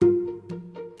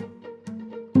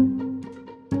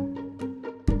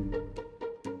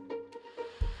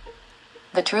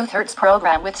the Truth Hurts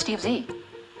program with Steve Z.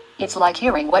 It's like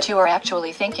hearing what you are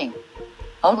actually thinking,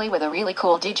 only with a really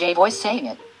cool DJ voice saying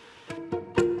it.